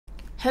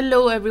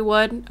Hello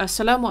everyone,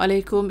 Assalamu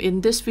alaikum.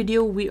 In this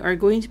video, we are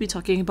going to be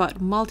talking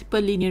about multiple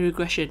linear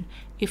regression.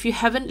 If you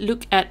haven't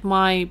looked at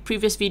my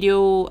previous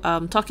video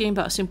talking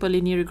about simple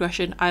linear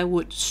regression, I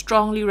would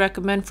strongly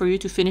recommend for you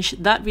to finish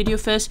that video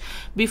first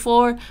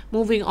before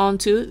moving on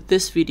to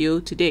this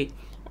video today.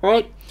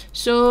 Alright,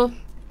 so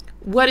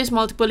what is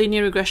multiple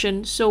linear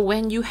regression? So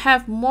when you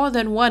have more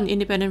than one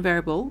independent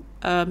variable,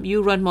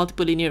 you run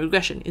multiple linear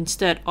regression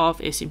instead of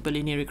a simple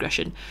linear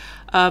regression.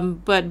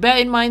 But bear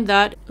in mind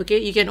that, okay,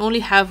 you can only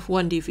have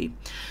one DV.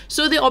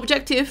 So the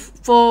objective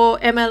for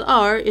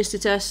MLR is to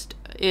test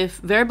if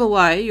variable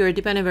y, your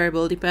dependent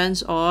variable,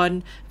 depends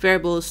on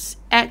variables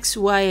x,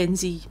 y, and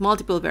z,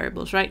 multiple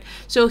variables, right?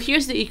 So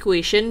here's the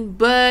equation,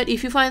 but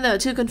if you find that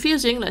too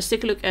confusing, let's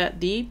take a look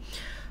at the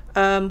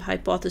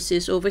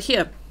hypothesis over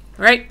here,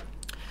 right?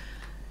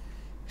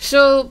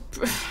 So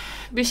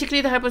basically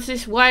the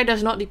hypothesis y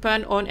does not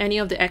depend on any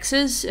of the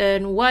x's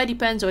and y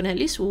depends on at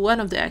least one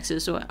of the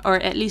x's or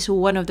at least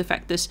one of the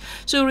factors.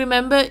 So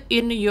remember,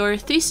 in your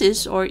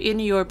thesis or in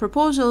your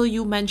proposal,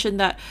 you mentioned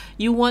that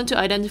you want to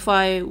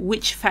identify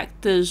which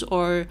factors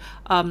or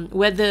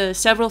whether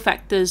several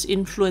factors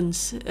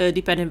influence a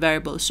dependent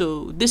variable.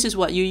 So this is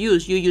what you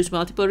use. You use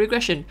multiple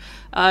regression.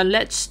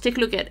 Let's take a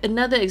look at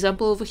another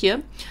example over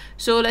here.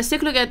 So let's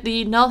take a look at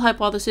the null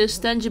hypothesis,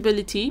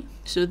 tangibility.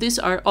 So these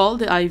are all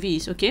the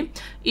IVs, okay?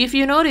 If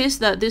you notice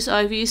that these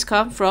IVs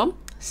come from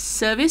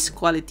service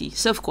quality,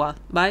 ServQual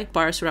by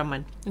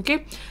Parasuraman,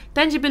 okay?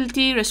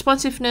 Tangibility,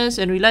 responsiveness,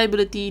 and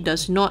reliability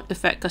does not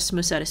affect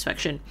customer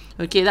satisfaction.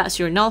 Okay, that's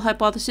your null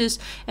hypothesis.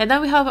 And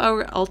then we have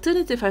our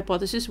alternative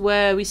hypothesis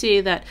where we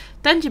say that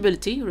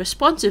tangibility,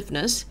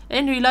 responsiveness,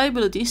 and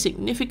reliability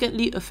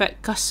significantly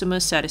affect customer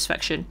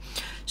satisfaction.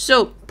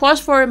 So pause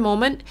for a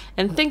moment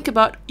and think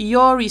about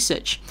your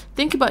research.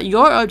 Think about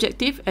your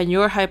objective and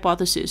your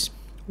hypothesis.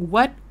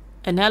 What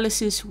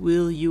analysis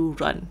will you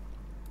run?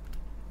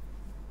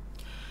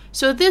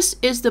 So this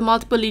is the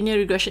multiple linear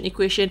regression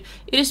equation.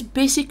 It is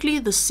basically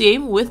the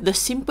same with the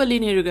simple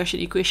linear regression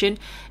equation,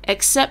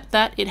 except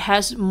that it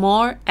has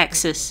more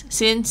x's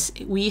since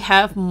we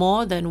have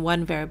more than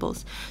one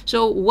variables.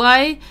 So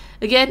y,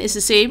 again, is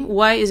the same.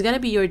 Y is going to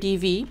be your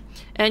DV.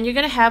 And you're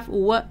going to have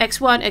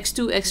x1,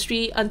 x2,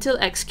 x3 until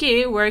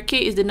xk, where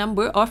k is the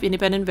number of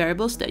independent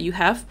variables that you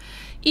have.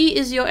 E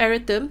is your error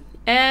term,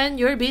 and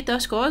your beta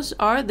scores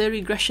are the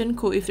regression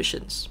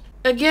coefficients.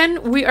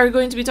 Again, we are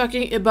going to be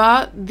talking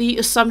about the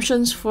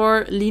assumptions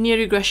for linear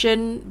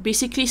regression.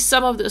 Basically,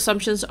 some of the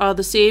assumptions are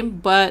the same,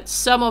 but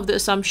some of the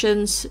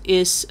assumptions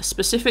is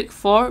specific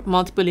for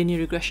multiple linear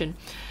regression.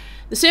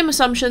 The same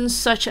assumptions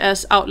such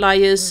as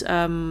outliers,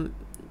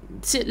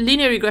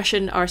 linear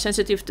regression are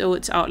sensitive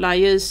towards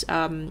outliers.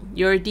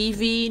 Your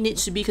DV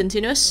needs to be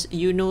continuous.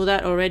 You know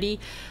that already.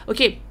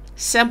 Okay,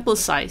 sample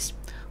size.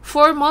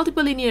 For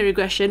multiple linear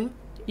regression,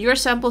 your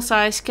sample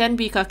size can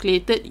be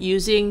calculated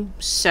using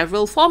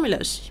several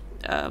formulas.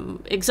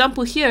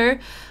 Example here,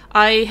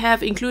 I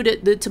have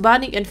included the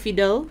Tabanic and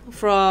Fidel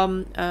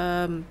from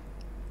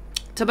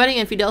Tabanic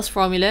and Fidel's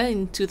formula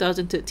in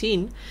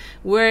 2013,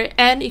 where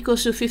n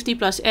equals to 50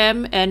 plus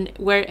m, and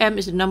where m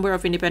is the number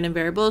of independent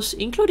variables,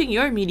 including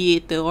your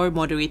mediator or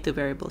moderator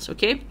variables,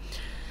 okay?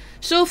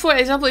 So for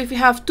example, if you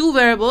have two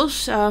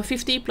variables,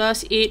 50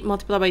 plus 8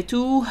 multiplied by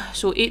 2,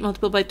 so 8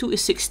 multiplied by 2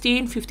 is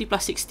 16, 50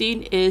 plus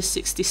 16 is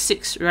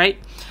 66, right?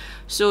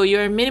 So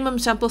your minimum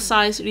sample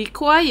size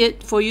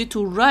required for you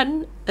to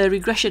run a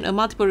regression, a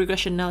multiple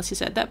regression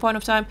analysis at that point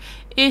of time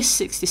is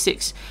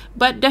 66.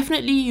 But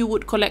definitely you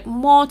would collect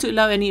more to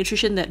allow any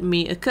attrition that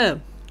may occur.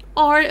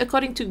 Or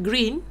according to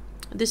Green,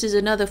 this is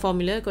another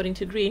formula according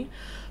to Green,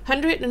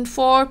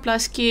 104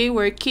 plus k,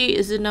 where k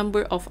is the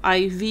number of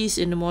IVs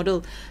in the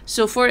model.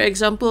 So for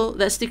example,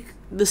 let's take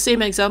the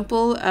same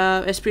example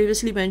as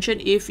previously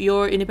mentioned. If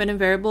your independent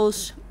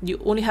variables,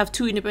 you only have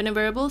two independent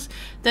variables,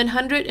 then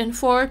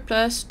 104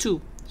 plus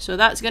 2. So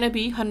that's going to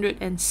be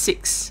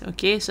 106.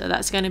 Okay, so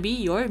that's going to be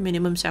your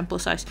minimum sample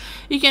size.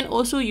 You can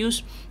also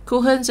use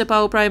Cohen's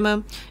power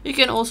primer. You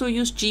can also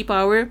use G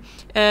power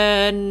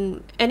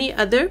and any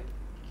other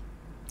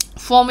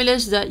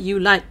formulas that you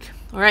like.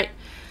 All right.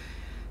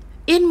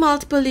 In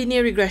multiple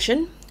linear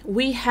regression,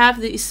 we have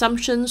the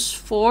assumptions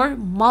for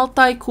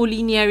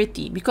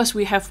multi-collinearity because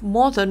we have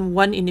more than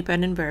one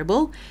independent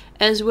variable,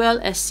 as well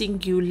as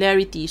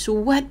singularity. So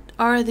what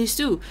are these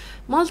two?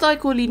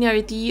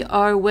 Multi-collinearity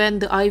are when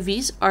the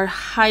IVs are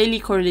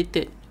highly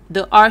correlated.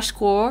 The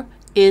R-score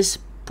is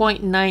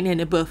 0.9 and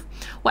above.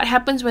 What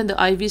happens when the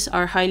IVs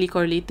are highly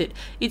correlated?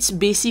 It's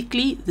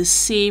basically the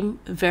same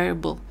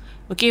variable.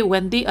 Okay,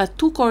 when they are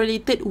too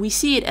correlated, we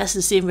see it as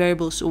the same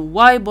variable. So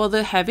why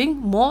bother having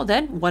more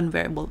than one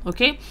variable?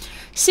 Okay,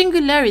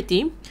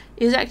 singularity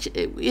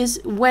is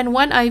when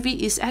one IV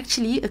is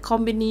actually a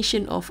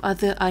combination of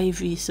other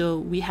IVs. So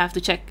we have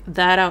to check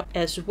that out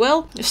as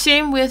well.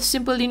 Same with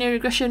simple linear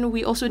regression.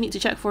 We also need to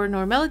check for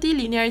normality,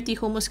 linearity,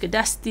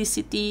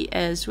 homoscedasticity,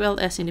 as well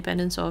as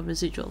independence of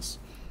residuals.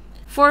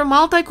 For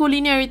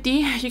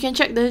multi-collinearity, you can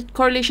check the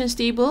correlations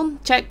table.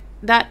 Check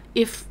that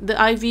if the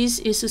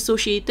IVs is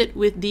associated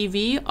with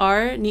DV,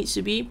 R needs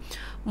to be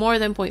more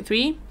than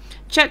 0.3.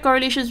 Check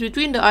correlations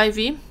between the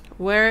IV,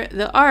 where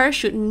the R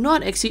should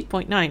not exceed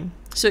 0.9.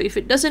 So if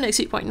it doesn't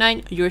exceed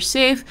 0.9, you're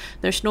safe.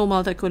 There's no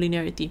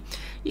multicollinearity.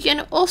 You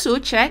can also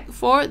check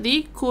for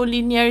the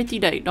collinearity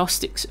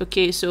diagnostics.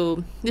 Okay,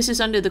 so this is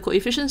under the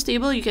coefficients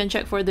table. You can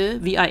check for the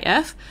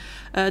VIF,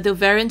 the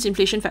variance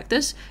inflation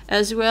factors,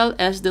 as well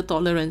as the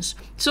tolerance.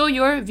 So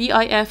your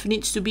VIF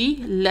needs to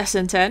be less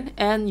than 10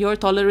 and your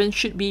tolerance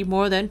should be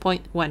more than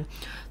 0.1.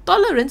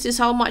 Tolerance is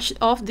how much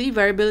of the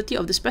variability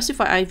of the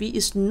specified IV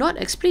is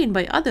not explained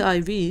by other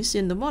IVs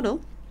in the model.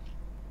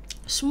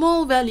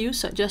 Small values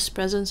suggest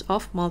presence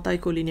of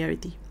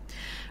multicollinearity,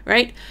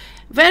 right?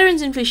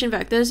 Variance inflation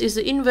factors is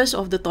the inverse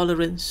of the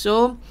tolerance.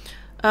 So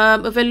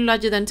a value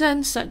larger than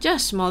 10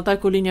 suggests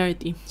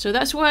multicollinearity. So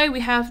that's why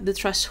we have the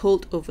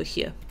threshold over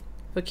here.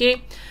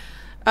 Okay,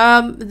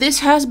 this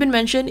has been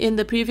mentioned in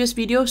the previous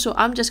video, so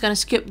I'm just going to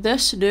skip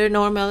this. The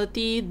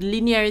normality,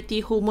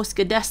 linearity,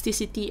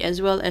 homoscedasticity,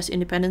 as well as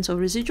independence of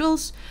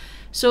residuals.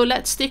 So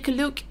let's take a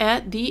look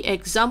at the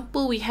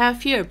example we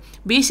have here.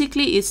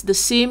 Basically, it's the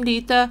same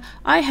data.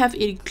 I have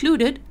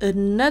included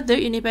another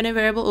independent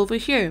variable over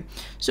here.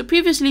 So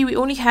previously, we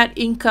only had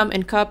income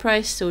and car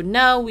price. So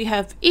now we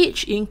have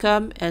age,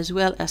 income, as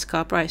well as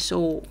car price.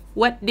 So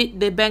what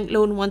did the bank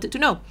loan wanted to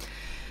know?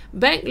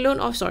 Bank loan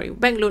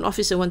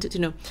officer wanted to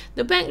know.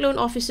 The bank loan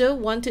officer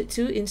wanted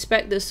to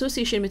inspect the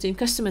association between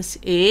customers'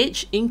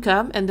 age,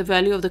 income, and the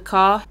value of the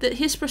car that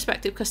his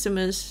prospective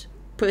customers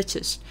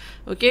purchased.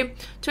 Okay,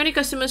 20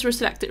 customers were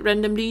selected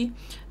randomly.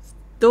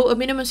 Though a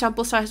minimum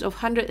sample size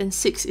of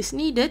 106 is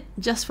needed,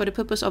 just for the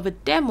purpose of a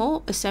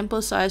demo, a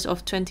sample size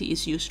of 20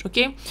 is used.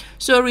 Okay,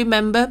 so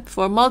remember,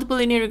 for multiple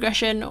linear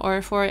regression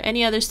or for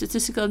any other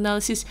statistical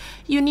analysis,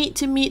 you need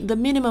to meet the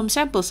minimum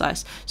sample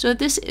size. So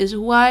this is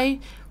why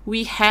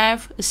we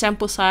have a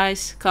sample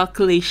size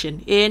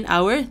calculation in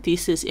our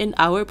thesis, in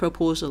our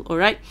proposal. All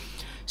right.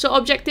 So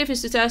objective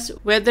is to test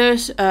whether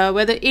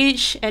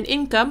age and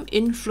income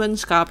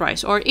influence car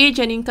price, or age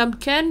and income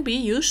can be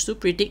used to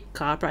predict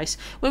car price.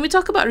 When we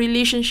talk about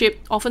relationship,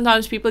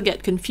 oftentimes people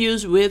get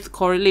confused with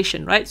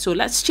correlation, right? So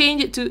let's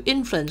change it to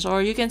influence,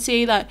 or you can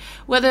say that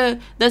whether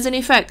there's an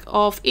effect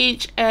of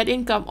age and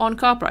income on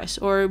car price,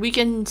 or we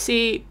can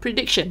say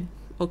prediction.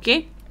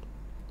 Okay.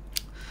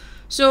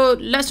 So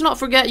let's not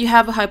forget you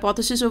have a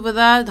hypothesis over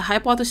there. The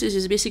hypothesis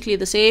is basically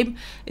the same.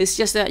 It's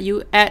just that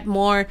you add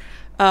more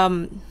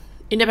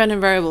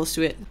independent variables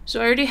to it. So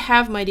I already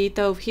have my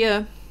data over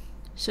here.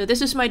 So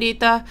this is my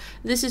data.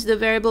 This is the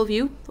variable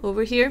view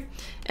over here.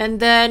 And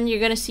then you're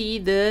going to see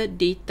the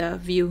data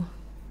view.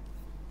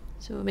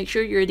 So make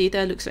sure your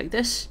data looks like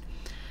this.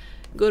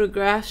 Go to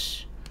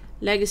graphs,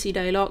 legacy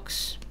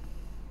dialogues,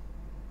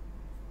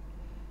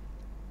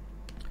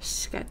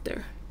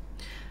 scatter.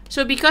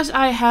 So because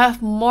I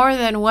have more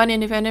than one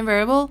independent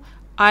variable,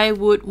 I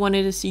would want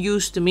to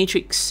use the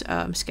matrix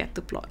scatter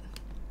plot.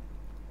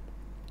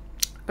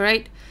 All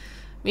right.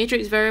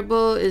 Matrix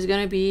variable is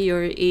going to be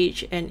your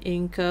age and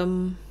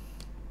income,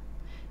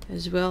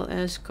 as well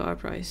as car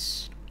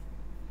price.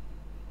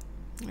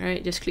 All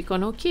right, just click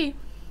on OK.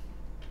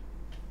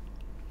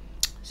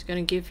 It's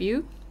going to give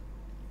you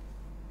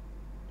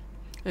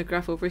a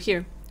graph over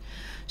here.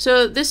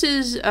 So this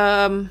is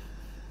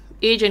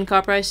age and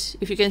car price.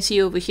 If you can see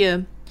over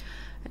here,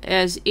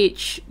 as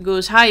age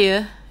goes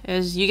higher,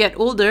 as you get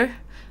older,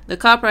 the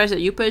car price that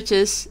you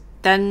purchase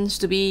tends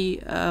to be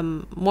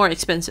more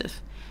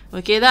expensive.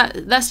 Okay,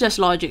 that's just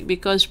logic,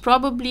 because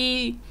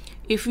probably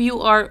if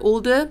you are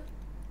older,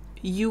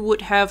 you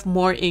would have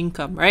more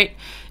income, right?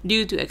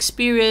 Due to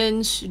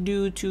experience,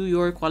 due to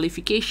your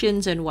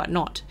qualifications and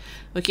whatnot.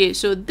 Okay,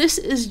 so this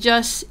is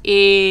just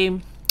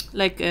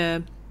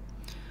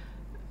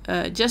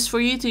just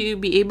for you to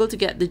be able to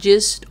get the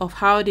gist of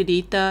how the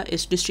data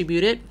is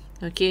distributed.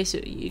 Okay, so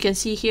you can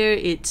see here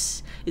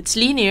it's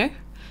linear.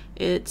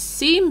 It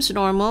seems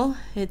normal.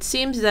 It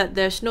seems that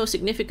there's no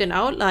significant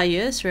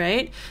outliers,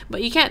 right?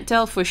 But you can't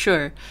tell for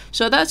sure.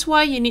 So that's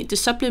why you need to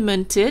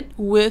supplement it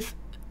with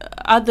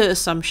other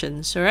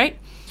assumptions, all right?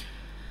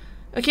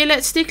 Okay,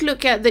 let's take a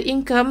look at the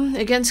income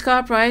against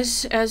car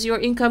price. As your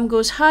income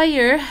goes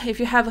higher, if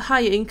you have a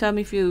higher income,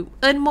 if you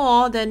earn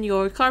more, then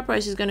your car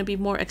price is going to be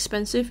more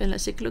expensive. And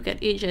let's take a look at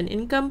age and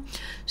income.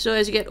 So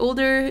as you get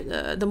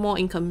older, the more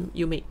income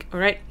you make, all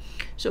right?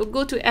 So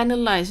go to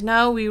analyze.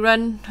 Now we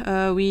run,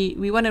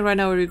 we want to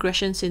run our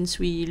regression. Since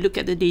we look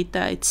at the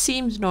data, it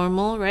seems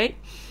normal, right?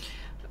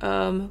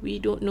 We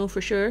don't know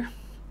for sure.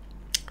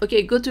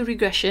 Okay, go to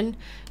regression,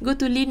 go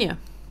to linear,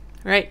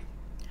 right?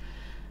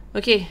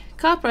 Okay,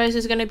 car price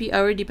is going to be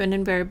our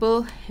dependent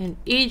variable, and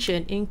age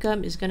and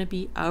income is going to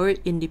be our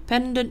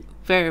independent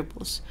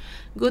variables.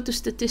 Go to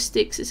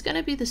statistics. It's going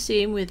to be the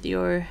same with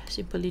your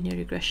simple linear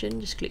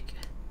regression. Just click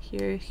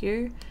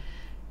here,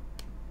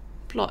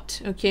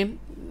 plot. Okay,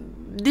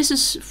 this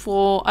is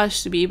for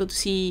us to be able to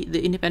see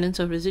the independence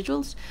of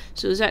residuals.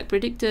 So Z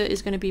predictor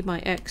is going to be my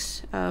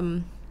X.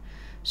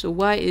 So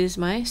Y is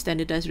my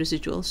standardized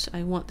residuals.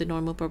 I want the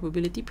normal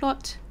probability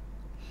plot.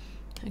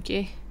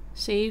 Okay,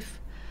 save.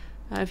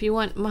 If you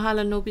want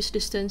Mahala no piece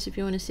distance, if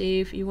you want to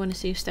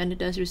save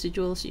standardized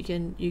residuals, you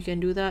can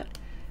do that.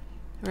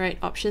 Right,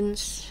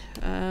 options,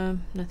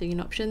 nothing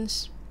in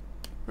options,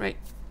 right?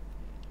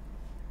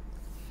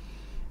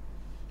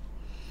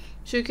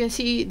 So you can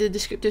see the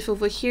descriptive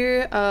over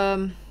here,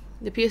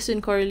 the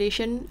Pearson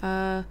correlation.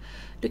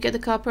 Look at the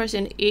car price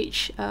and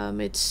age.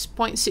 It's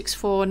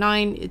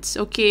 0.649. It's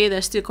okay.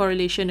 There's still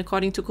correlation.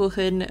 According to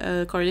Cohen,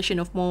 correlation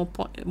of more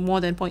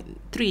than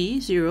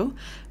 0.30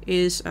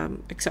 is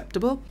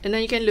acceptable. And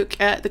then you can look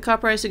at the car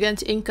price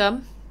against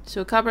income.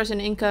 So car price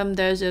and income,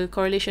 there's a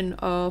correlation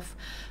of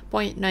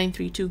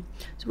 0.932,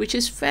 which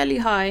is fairly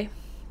high,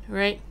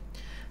 right?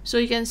 So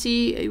you can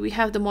see we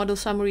have the model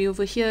summary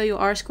over here. Your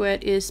R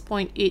squared is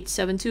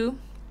 0.872.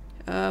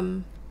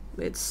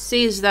 It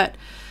says that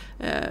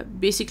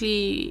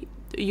basically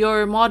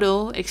your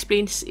model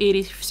explains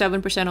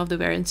 87% of the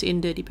variance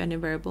in the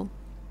dependent variable.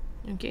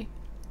 Okay.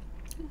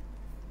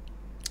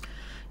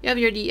 You have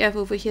your DF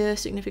over here.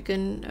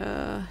 Significance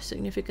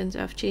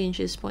of change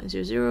is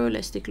 0.00.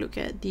 Let's take a look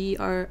at the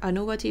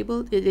ANOVA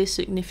table. It is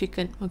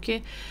significant.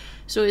 Okay,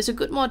 so it's a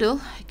good model.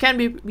 It can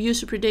be used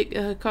to predict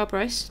car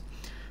price.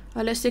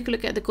 Let's take a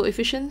look at the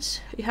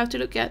coefficients. You have to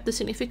look at the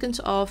significance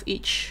of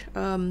each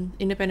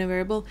independent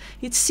variable.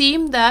 It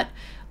seemed that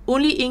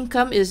only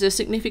income is a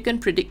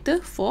significant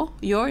predictor for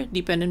your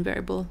dependent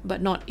variable,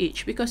 but not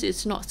age, because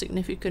it's not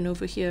significant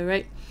over here,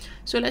 right?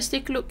 So let's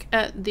take a look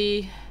at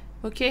the,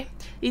 okay,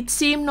 it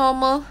seemed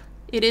normal.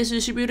 It is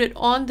distributed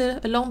on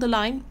along the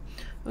line.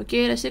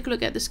 Okay, let's take a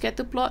look at the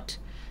scatter plot.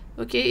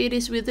 Okay, it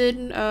is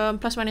within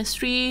plus minus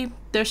 3.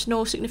 There's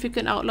no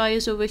significant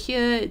outliers over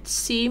here. It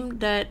seemed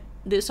that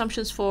the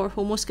assumptions for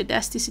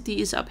homoscedasticity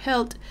is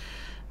upheld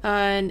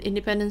and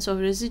independence of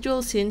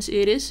residual, since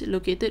it is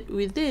located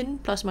within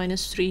plus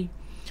minus 3.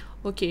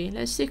 Okay,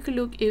 let's take a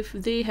look if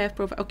they have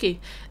okay,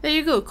 there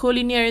you go,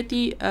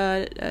 collinearity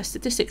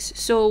statistics.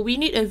 So we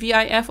need a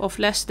VIF of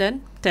less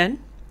than 10.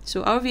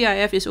 So our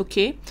VIF is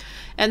okay.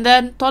 And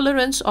then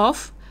tolerance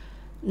of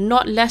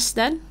not less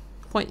than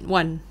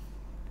 0.1.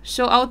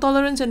 So our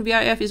tolerance and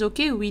VIF is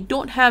okay. We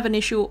don't have an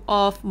issue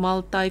of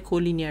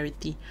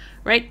multi-collinearity,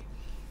 right?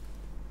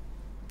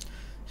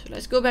 So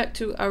let's go back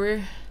to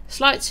our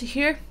slides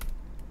here.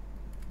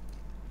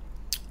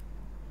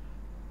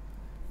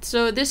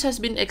 So this has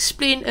been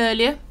explained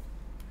earlier.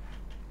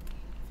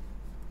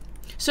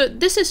 So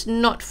this is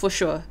not for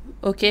sure.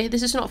 Okay,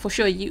 this is not for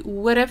sure.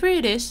 Whatever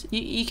it is,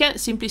 you can't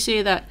simply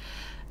say that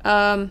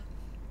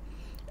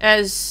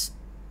as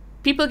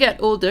people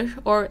get older,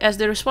 or as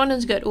the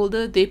respondents get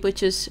older, they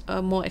purchase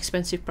a more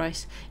expensive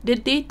price. The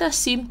data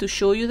seem to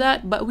show you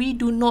that, but we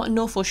do not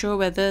know for sure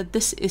whether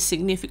this is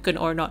significant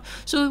or not.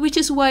 So which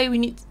is why we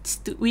need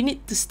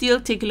to still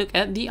take a look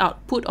at the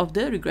output of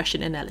the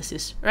regression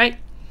analysis, right?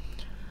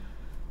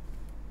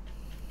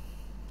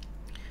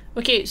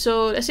 Okay,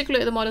 so let's take a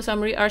look at the model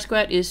summary. R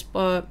squared is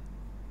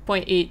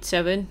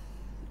 0.87.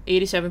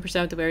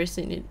 87% of the variance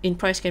in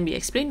price can be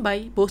explained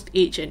by both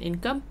age and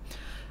income.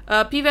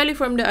 P-value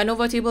from the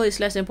ANOVA table is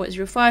less than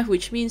 0.05,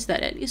 which means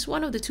that at least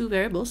one of the two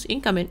variables,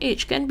 income and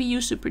age, can be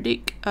used to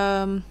predict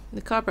the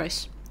car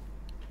price.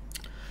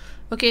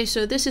 Okay,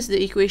 so this is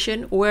the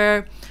equation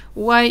where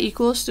y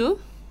equals to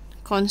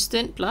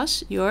constant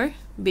plus your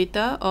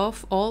beta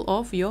of all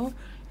of your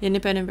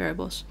independent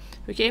variables.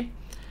 Okay,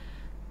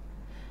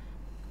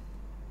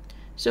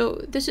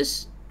 so this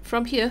is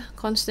from here,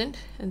 constant,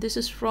 and this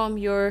is from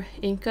your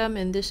income,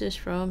 and this is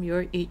from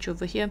your age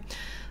over here.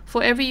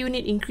 For every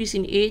unit increase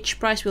in age,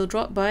 price will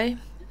drop by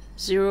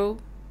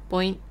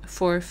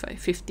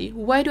 0.4550.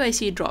 Why do I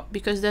say drop?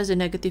 Because there's a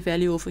negative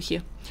value over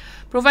here,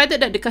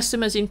 provided that the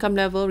customer's income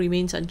level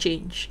remains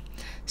unchanged.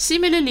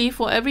 Similarly,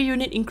 for every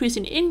unit increase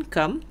in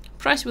income,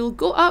 price will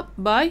go up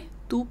by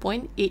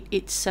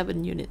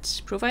 2.887 units,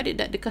 provided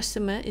that the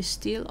customer is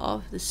still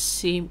of the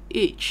same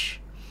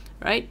age,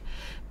 right?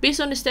 Based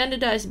on the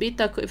standardized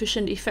beta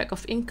coefficient, the effect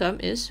of income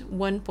is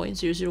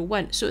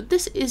 1.001. So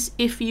this is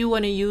if you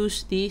want to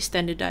use the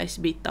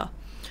standardized beta,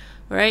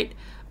 right?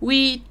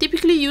 We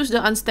typically use the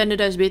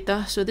unstandardized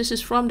beta. So this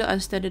is from the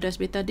unstandardized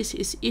beta. This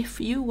is if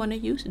you want to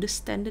use the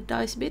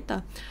standardized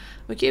beta,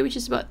 okay, which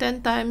is about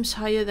 10 times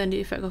higher than the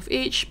effect of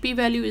age.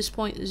 P-value is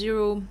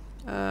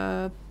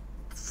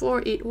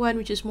 0.0481,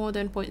 which is more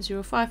than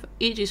 0.05.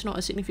 Age is not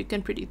a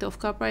significant predictor of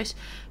car price.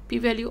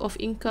 P-value of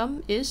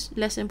income is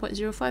less than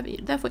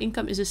 0.05. Therefore,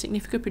 income is a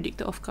significant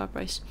predictor of car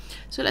price.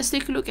 So let's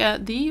take a look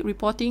at the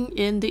reporting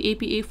in the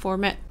APA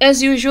format.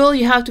 As usual,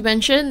 you have to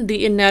mention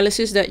the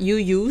analysis that you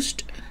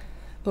used,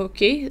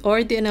 okay,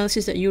 or the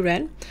analysis that you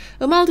ran.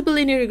 A multiple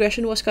linear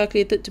regression was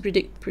calculated to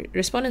predict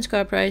respondents'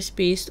 car price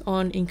based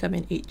on income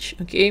and age.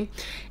 Okay,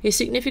 a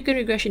significant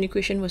regression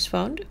equation was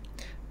found.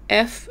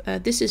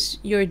 This is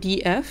your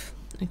DF.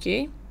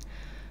 Okay,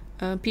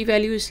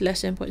 p-value is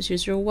less than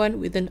 0.001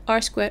 with an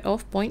R squared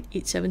of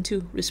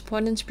 0.872.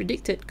 Respondents'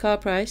 predicted car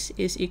price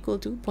is equal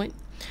to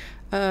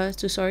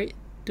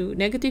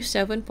negative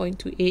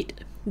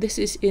 7.28. This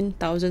is in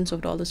thousands of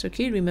dollars.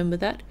 Okay, remember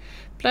that.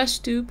 Plus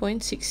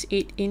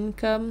 2.68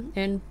 income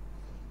and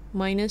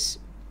minus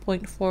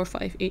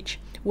 0.45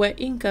 where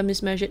income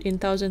is measured in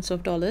thousands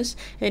of dollars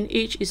and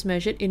age is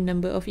measured in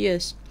number of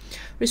years.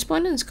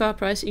 Respondents' car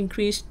price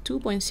increased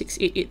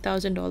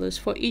 $2,688,000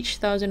 for each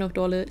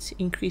 $1,000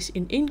 increase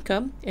in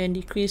income and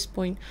decreased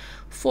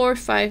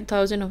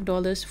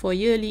 $0.45,000 for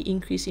yearly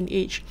increase in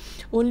age.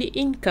 Only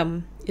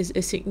income is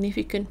a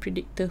significant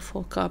predictor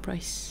for car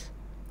price.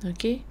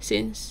 Okay,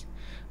 since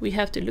we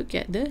have to look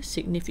at the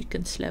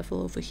significance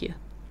level over here.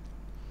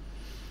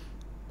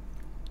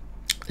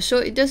 So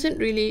it doesn't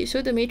really,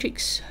 so the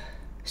matrix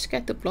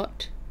scatter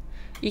plot,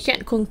 you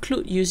can't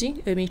conclude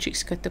using a matrix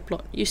scatter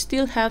plot. You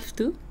still have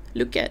to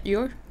look at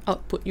your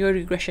output, your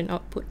regression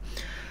output.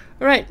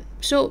 Alright,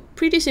 so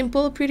pretty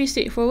simple, pretty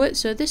straightforward.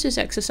 So this is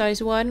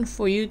exercise 1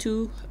 for you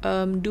to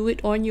do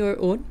it on your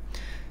own.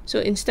 So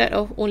instead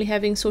of only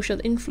having social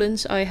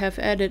influence, I have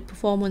added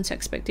performance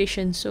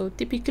expectations. So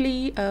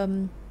typically,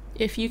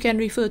 if you can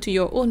refer to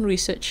your own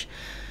research,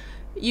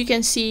 you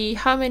can see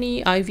how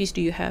many IVs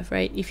do you have,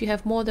 right? If you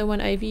have more than one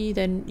IV,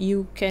 then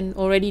you can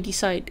already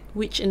decide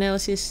which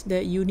analysis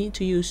that you need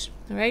to use,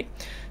 alright?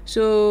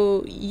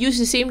 So use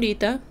the same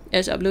data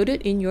as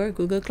uploaded in your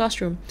Google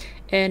Classroom,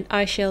 and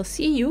I shall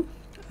see you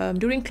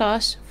during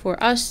class for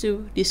us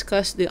to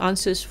discuss the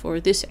answers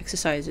for these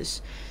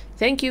exercises.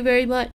 Thank you very much.